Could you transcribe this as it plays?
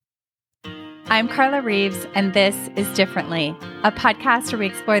I'm Carla Reeves, and this is Differently, a podcast where we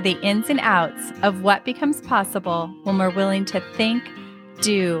explore the ins and outs of what becomes possible when we're willing to think,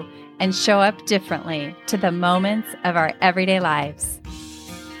 do, and show up differently to the moments of our everyday lives.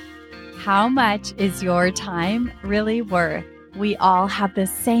 How much is your time really worth? We all have the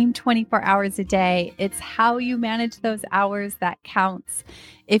same 24 hours a day. It's how you manage those hours that counts.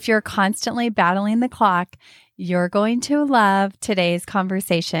 If you're constantly battling the clock, you're going to love today's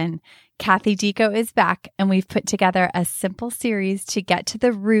conversation. Kathy Dico is back, and we've put together a simple series to get to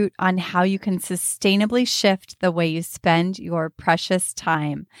the root on how you can sustainably shift the way you spend your precious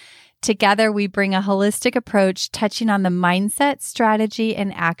time. Together, we bring a holistic approach touching on the mindset, strategy,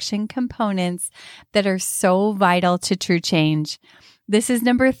 and action components that are so vital to true change. This is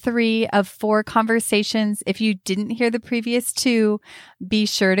number 3 of 4 conversations. If you didn't hear the previous 2, be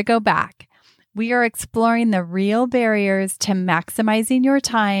sure to go back. We are exploring the real barriers to maximizing your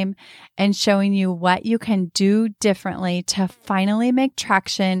time and showing you what you can do differently to finally make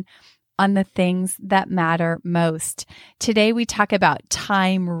traction on the things that matter most. Today, we talk about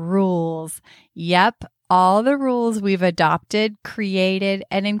time rules. Yep, all the rules we've adopted, created,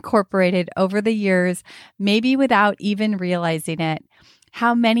 and incorporated over the years, maybe without even realizing it.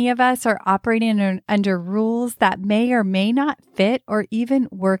 How many of us are operating under rules that may or may not fit or even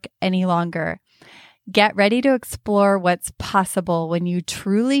work any longer? Get ready to explore what's possible when you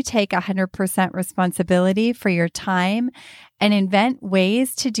truly take 100% responsibility for your time and invent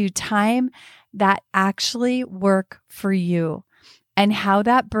ways to do time that actually work for you, and how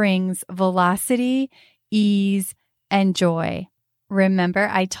that brings velocity, ease, and joy. Remember,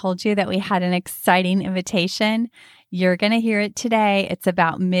 I told you that we had an exciting invitation. You're going to hear it today. It's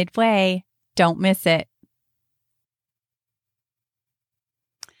about midway. Don't miss it.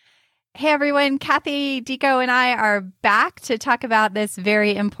 Hey everyone, Kathy Dico and I are back to talk about this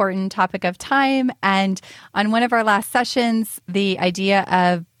very important topic of time. And on one of our last sessions, the idea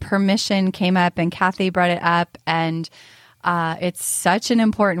of permission came up and Kathy brought it up, and it's such an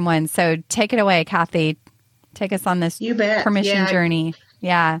important one. So take it away, Kathy. Take us on this permission journey.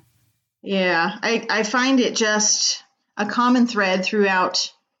 Yeah. Yeah. I find it just a common thread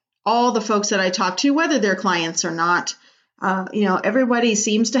throughout all the folks that I talk to, whether they're clients or not. Everybody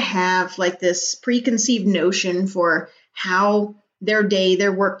seems to have like this preconceived notion for how their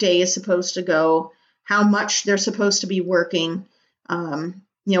work day is supposed to go, how much they're supposed to be working,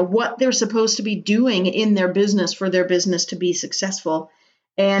 what they're supposed to be doing in their business for their business to be successful.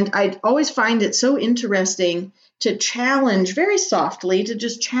 And I always find it so interesting to challenge very softly, to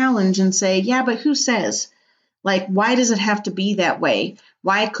just challenge and say, yeah, but who says? Like, why does it have to be that way?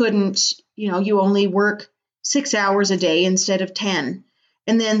 Why couldn't, you only work 6 hours a day instead of 10?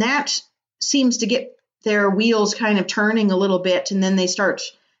 And then that seems to get their wheels kind of turning a little bit. And then they start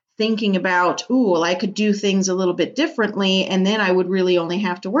thinking about, I could do things a little bit differently. And then I would really only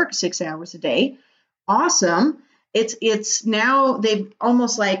have to work 6 hours a day. Awesome. It's now they've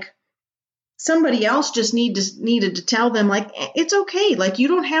almost like somebody else just needed to tell them, like, it's okay. Like, you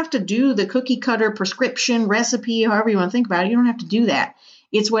don't have to do the cookie cutter prescription recipe, however you want to think about it. You don't have to do that.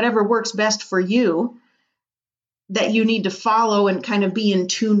 It's whatever works best for you that you need to follow and kind of be in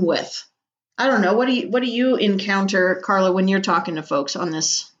tune with. I don't know. What do you encounter, Carla, when you're talking to folks on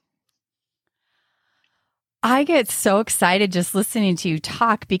this? I get so excited just listening to you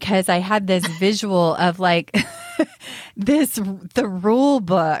talk, because I had this visual of like the rule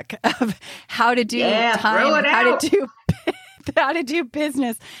book of how to do time, how to do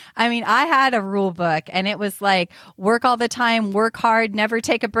business. I mean, I had a rule book, and it was like, work all the time, work hard, never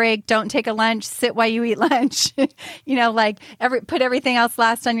take a break, don't take a lunch, sit while you eat lunch, put everything else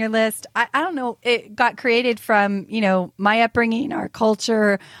last on your list. I don't know. It got created from, my upbringing, our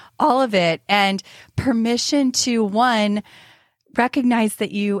culture, all of it. And permission to, one, recognize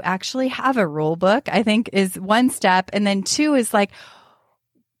that you actually have a rule book, I think is one step. And then 2 is like,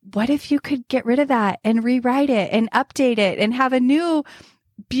 what if you could get rid of that and rewrite it and update it and have a new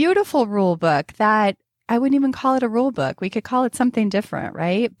beautiful rule book that I wouldn't even call it a rule book. We could call it something different,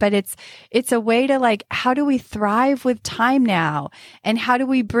 right? But it's a way to, like, how do we thrive with time now? And how do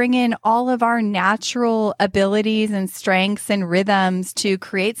we bring in all of our natural abilities and strengths and rhythms to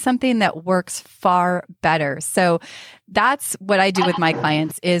create something that works far better? So that's what I do with my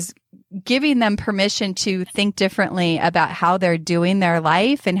clients, is giving them permission to think differently about how they're doing their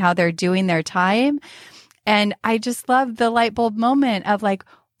life and how they're doing their time. And I just love the light bulb moment of like,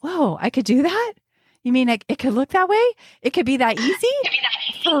 whoa, I could do that? You mean it could look that way? It could be that easy?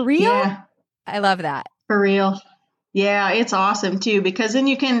 For real? Yeah. I love that. For real. Yeah, it's awesome too, because then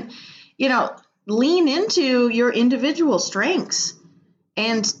you can, lean into your individual strengths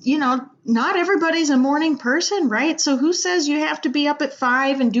And, not everybody's a morning person, right? So who says you have to be up at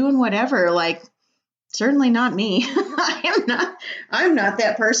 5 and doing whatever? Like, certainly not me. I'm not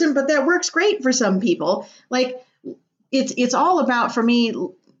that person, but that works great for some people. Like, it's all about, for me,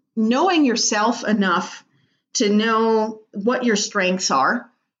 knowing yourself enough to know what your strengths are,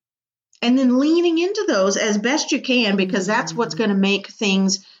 and then leaning into those as best you can, because that's what's going to make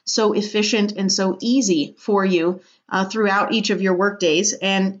things so efficient and so easy for you throughout each of your work days.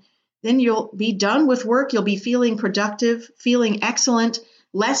 And then you'll be done with work. You'll be feeling productive, feeling excellent.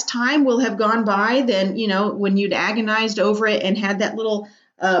 Less time will have gone by than, when you'd agonized over it and had that little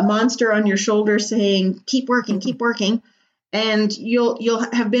monster on your shoulder saying, keep working, keep working. And you'll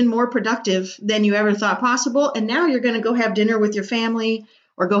have been more productive than you ever thought possible. And now you're going to go have dinner with your family,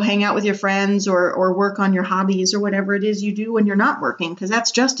 or go hang out with your friends, or work on your hobbies, or whatever it is you do when you're not working, because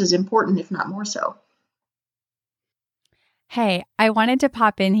that's just as important, if not more so. Hey, I wanted to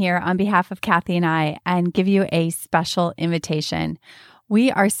pop in here on behalf of Kathy and I and give you a special invitation.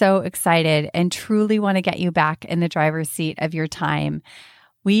 We are so excited and truly want to get you back in the driver's seat of your time.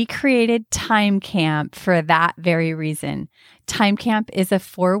 We created Time Camp for that very reason. Time Camp is a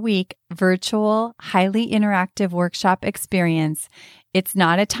 4-week virtual, highly interactive workshop experience. It's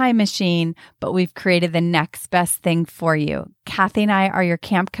not a time machine, but we've created the next best thing for you. Kathy and I are your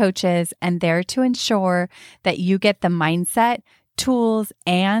camp coaches, and there to ensure that you get the mindset, tools,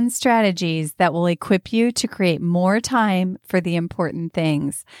 and strategies that will equip you to create more time for the important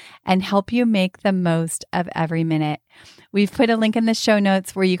things and help you make the most of every minute. We've put a link in the show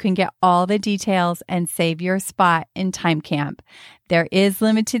notes where you can get all the details and save your spot in Time Camp. There is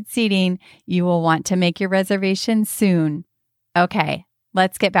limited seating. You will want to make your reservation soon. Okay,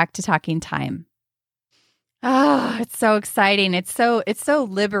 let's get back to talking time. Oh, it's so exciting. It's so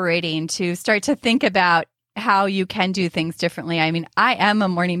liberating to start to think about how you can do things differently. I mean, I am a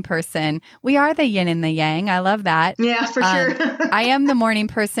morning person. We are the yin and the yang. I love that. Yeah, for sure. I am the morning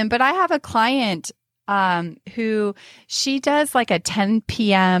person, but I have a client who she does like a 10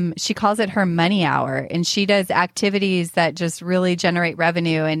 p.m. She calls it her money hour, and she does activities that just really generate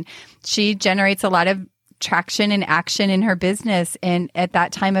revenue. And she generates a lot of traction and action in her business and at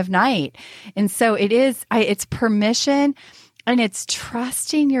that time of night. And so it's permission, and it's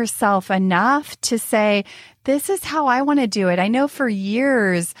trusting yourself enough to say, this is how I want to do it. I know for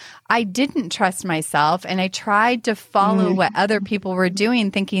years I didn't trust myself, and I tried to follow what other people were doing,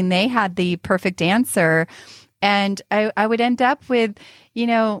 thinking they had the perfect answer. And I would end up with,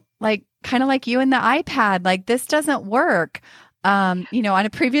 like kind of like you and the iPad, like this doesn't work. On a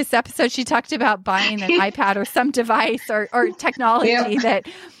previous episode, she talked about buying an iPad or some device or technology that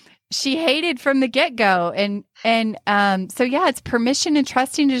she hated from the get-go. So it's permission and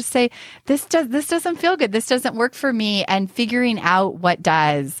trusting to just say, this doesn't feel good. This doesn't work for me, and figuring out what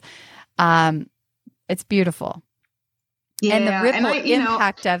does. It's beautiful. Yeah, and the ripple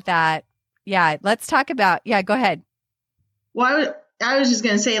impact of that. Yeah. Let's talk about, go ahead. Well, I was just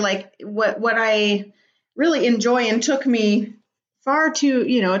going to say, like, what I really enjoy, and took me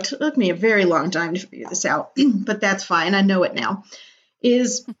it took me a very long time to figure this out, but that's fine. I know it now,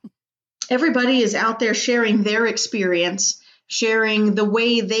 is everybody is out there sharing their experience, sharing the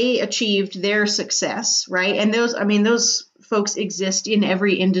way they achieved their success, right? And those folks exist in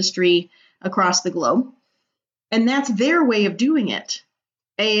every industry across the globe. And that's their way of doing it.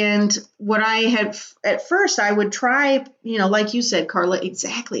 And what I had at first, I would try, like you said, Carla,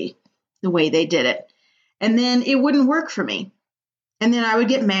 exactly the way they did it. And then it wouldn't work for me. And then I would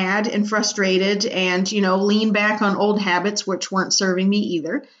get mad and frustrated and, lean back on old habits, which weren't serving me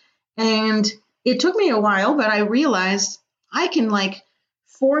either. And it took me a while, but I realized I can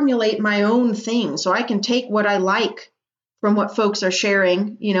formulate my own thing. So I can take what I like from what folks are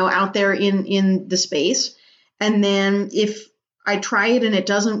sharing, out there in the space. And then if I try it and it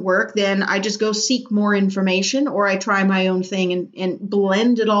doesn't work, then I just go seek more information, or I try my own thing and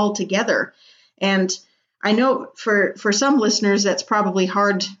blend it all together. And I know for some listeners, that's probably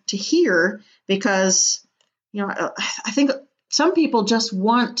hard to hear, because, I think some people just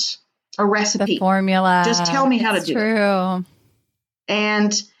want a recipe. The formula. Just tell me how to do it.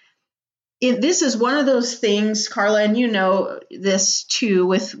 And this is one of those things, Carla, and you know this too,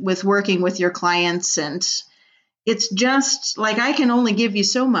 with working with your clients. And it's just like, I can only give you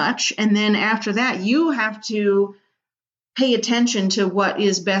so much. And then after that, you have to pay attention to what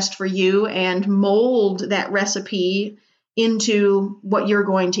is best for you and mold that recipe into what you're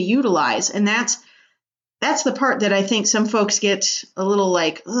going to utilize. And that's the part that I think some folks get a little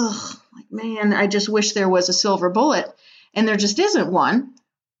like, man, I just wish there was a silver bullet. And there just isn't one.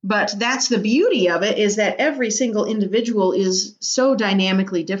 But that's the beauty of it, is that every single individual is so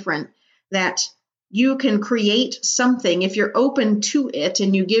dynamically different that you can create something. If you're open to it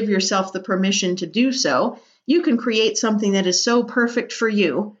and you give yourself the permission to do so, you can create something that is so perfect for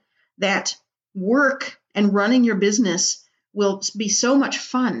you that work and running your business will be so much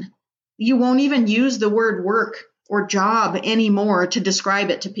fun. You won't even use the word work or job anymore to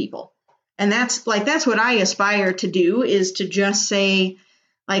describe it to people. And that's what I aspire to do, is to just say,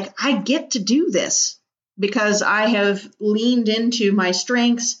 like, I get to do this because I have leaned into my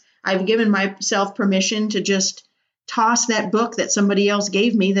strengths. I've given myself permission to just toss that book that somebody else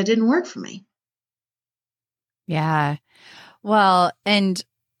gave me that didn't work for me. Yeah. Well, and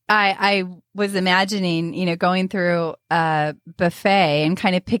I was imagining, going through a buffet and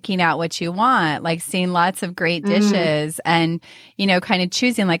kind of picking out what you want, like seeing lots of great dishes and, kind of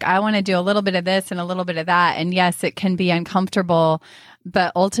choosing, like, I want to do a little bit of this and a little bit of that. And yes, it can be uncomfortable,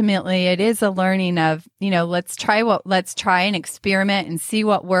 but ultimately it is a learning of, let's try and experiment and see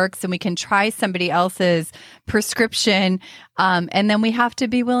what works. And we can try somebody else's prescription. And then we have to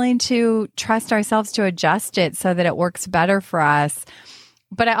be willing to trust ourselves to adjust it so that it works better for us.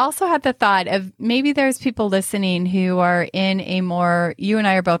 But I also had the thought of maybe there's people listening who are in a more, you and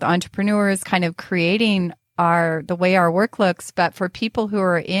I are both entrepreneurs, kind of creating the way our work looks. But for people who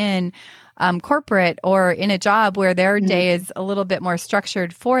are in corporate or in a job where their day is a little bit more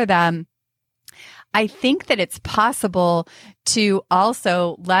structured for them, I think that it's possible to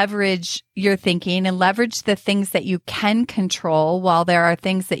also leverage your thinking and leverage the things that you can control while there are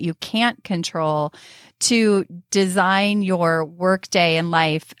things that you can't control to design your workday and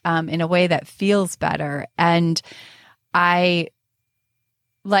life in a way that feels better. And I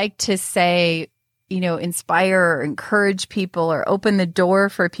like to say, inspire or encourage people or open the door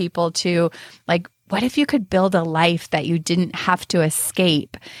for people to, like, what if you could build a life that you didn't have to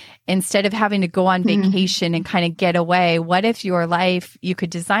escape? Instead of having to go on vacation and kind of get away, what if your life, you could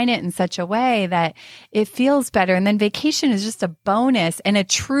design it in such a way that it feels better? And then vacation is just a bonus and a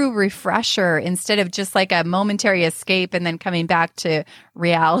true refresher instead of just like a momentary escape and then coming back to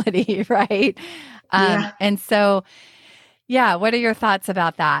reality, right? And so, what are your thoughts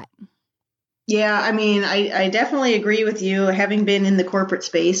about that? Yeah, I mean, I definitely agree with you. Having been in the corporate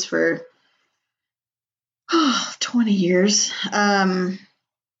space for 20 years, there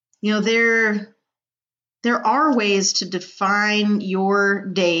are ways to define your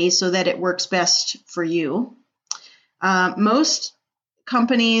day so that it works best for you. Most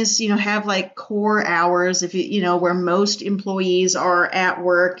companies, have like core hours, if where most employees are at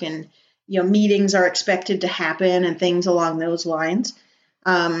work and, meetings are expected to happen and things along those lines.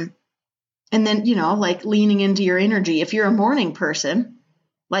 And then, like leaning into your energy. If you're a morning person,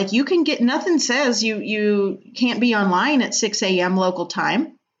 like you can get, nothing says you can't be online at 6 a.m. local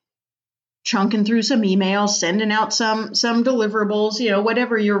time, chunking through some emails, sending out some deliverables,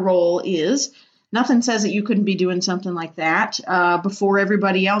 whatever your role is. Nothing says that you couldn't be doing something like that before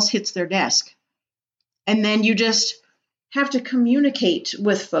everybody else hits their desk. And then you just have to communicate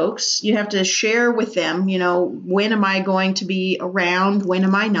with folks. You have to share with them, when am I going to be around? When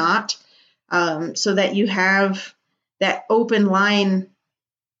am I not? So that you have that open line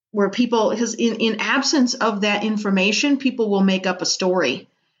where people, because in absence of that information, people will make up a story.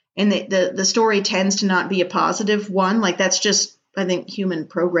 And the story tends to not be a positive one. Like that's just, I think, human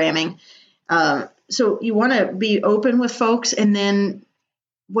programming. So you want to be open with folks. And then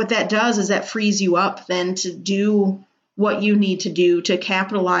what that does is that frees you up then to do what you need to do to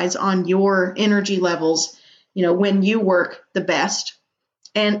capitalize on your energy levels, when you work the best.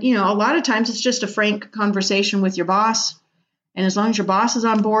 And, a lot of times it's just a frank conversation with your boss. And as long as your boss is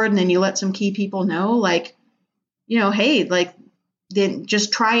on board and then you let some key people know, like, hey, like, then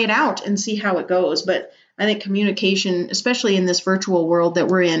just try it out and see how it goes. But I think communication, especially in this virtual world that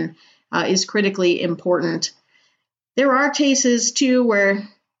we're in, is critically important. There are cases too where,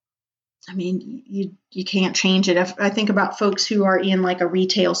 I mean, you can't change it. I think about folks who are in like a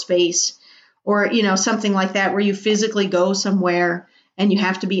retail space or, something like that, where you physically go somewhere and you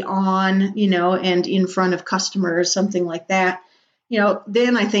have to be on, and in front of customers, something like that.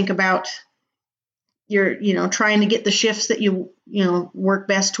 Then I think about you're, trying to get the shifts that you work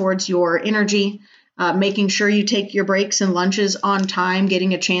best towards your energy, making sure you take your breaks and lunches on time,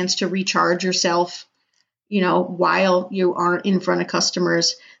 getting a chance to recharge yourself, while you aren't in front of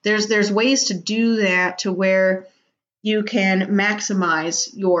customers. There's ways to do that to where you can maximize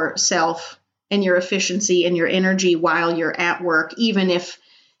yourself and your efficiency and your energy while you're at work, even if,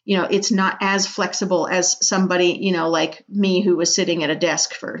 it's not as flexible as somebody, like me who was sitting at a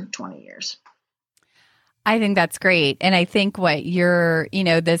desk for 20 years. I think that's great. And I think what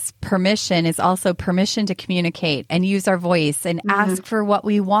this permission is also permission to communicate and use our voice and ask for what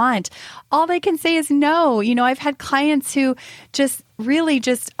we want. All they can say is no. I've had clients who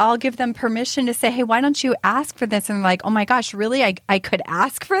I'll give them permission to say, hey, why don't you ask for this? And I'm like, oh my gosh, really? I could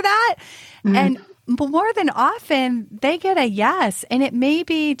ask for that? And more than often, they get a yes. And it may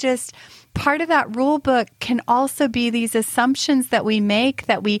be just part of that rule book can also be these assumptions that we make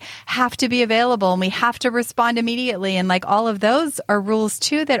that we have to be available and we have to respond immediately. And like all of those are rules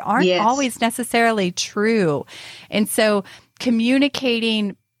too that aren't always necessarily true. And so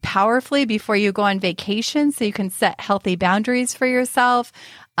communicating powerfully before you go on vacation so you can set healthy boundaries for yourself.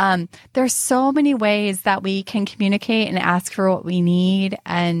 There's so many ways that we can communicate and ask for what we need.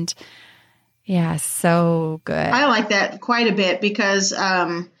 And yeah, so good. I like that quite a bit because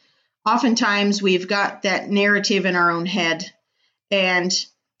oftentimes we've got that narrative in our own head. And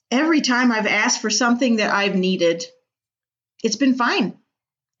every time I've asked for something that I've needed, it's been fine.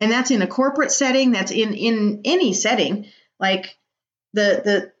 And that's in a corporate setting, that's in any setting. Like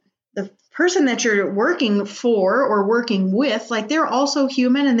the person that you're working for or working with, like they're also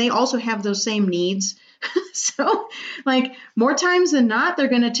human and they also have those same needs. So like more times than not, they're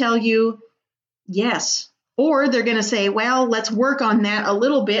going to tell you yes. Or they're going to say, well, let's work on that a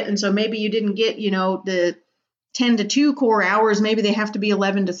little bit. And so maybe you didn't get, the 10 to 2 core hours. Maybe they have to be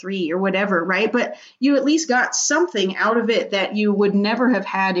 11 to 3 or whatever, right? But you at least got something out of it that you would never have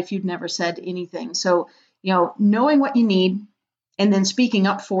had if you'd never said anything. So, knowing what you need and then speaking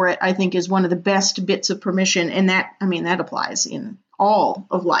up for it, I think is one of the best bits of permission. And that applies in all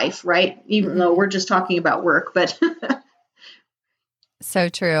of life, right? Even though we're just talking about work, but so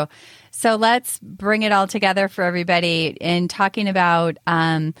true. So let's bring it all together for everybody in talking about,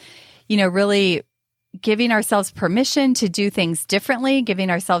 really giving ourselves permission to do things differently, giving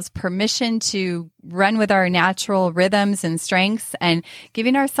ourselves permission to run with our natural rhythms and strengths, and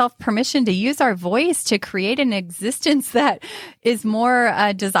giving ourselves permission to use our voice to create an existence that is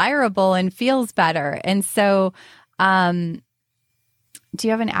more desirable and feels better. And so, do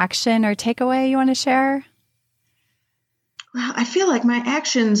you have an action or takeaway you want to share? Well, I feel like my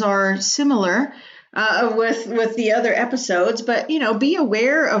actions are similar with the other episodes, but be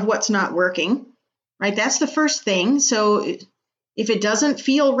aware of what's not working, right? That's the first thing. So if it doesn't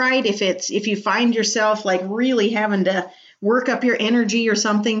feel right, if you find yourself like really having to work up your energy or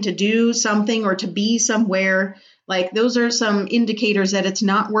something to do something or to be somewhere, like those are some indicators that it's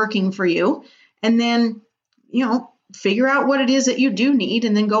not working for you. And then, figure out what it is that you do need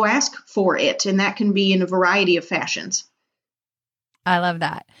and then go ask for it. And that can be in a variety of fashions. I love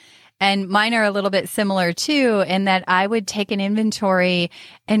that. And mine are a little bit similar too, in that I would take an inventory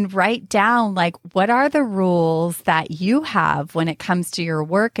and write down like, what are the rules that you have when it comes to your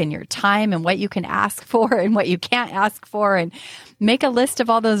work and your time and what you can ask for and what you can't ask for, and make a list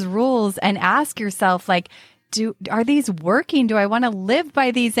of all those rules and ask yourself like, are these working? Do I want to live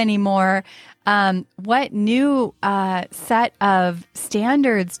by these anymore? What new set of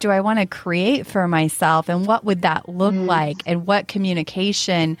standards do I want to create for myself? And what would that look like? And what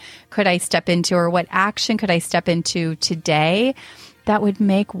communication could I step into, or what action could I step into today that would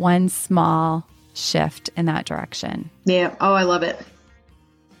make one small shift in that direction? Yeah. Oh, I love it.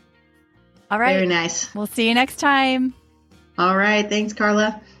 All right. Very nice. We'll see you next time. All right. Thanks,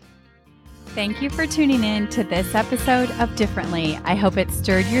 Carla. Thank you for tuning in to this episode of Differently. I hope it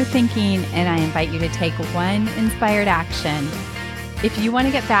stirred your thinking, and I invite you to take one inspired action. If you want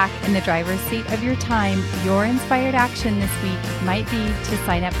to get back in the driver's seat of your time, your inspired action this week might be to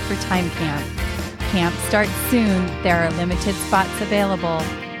sign up for Time Camp. Camp starts soon. There are limited spots available.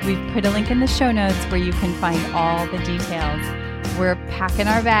 We've put a link in the show notes where you can find all the details. We're packing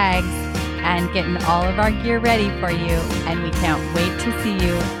our bags and getting all of our gear ready for you, and we can't wait to see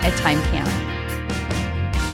you at Time Camp.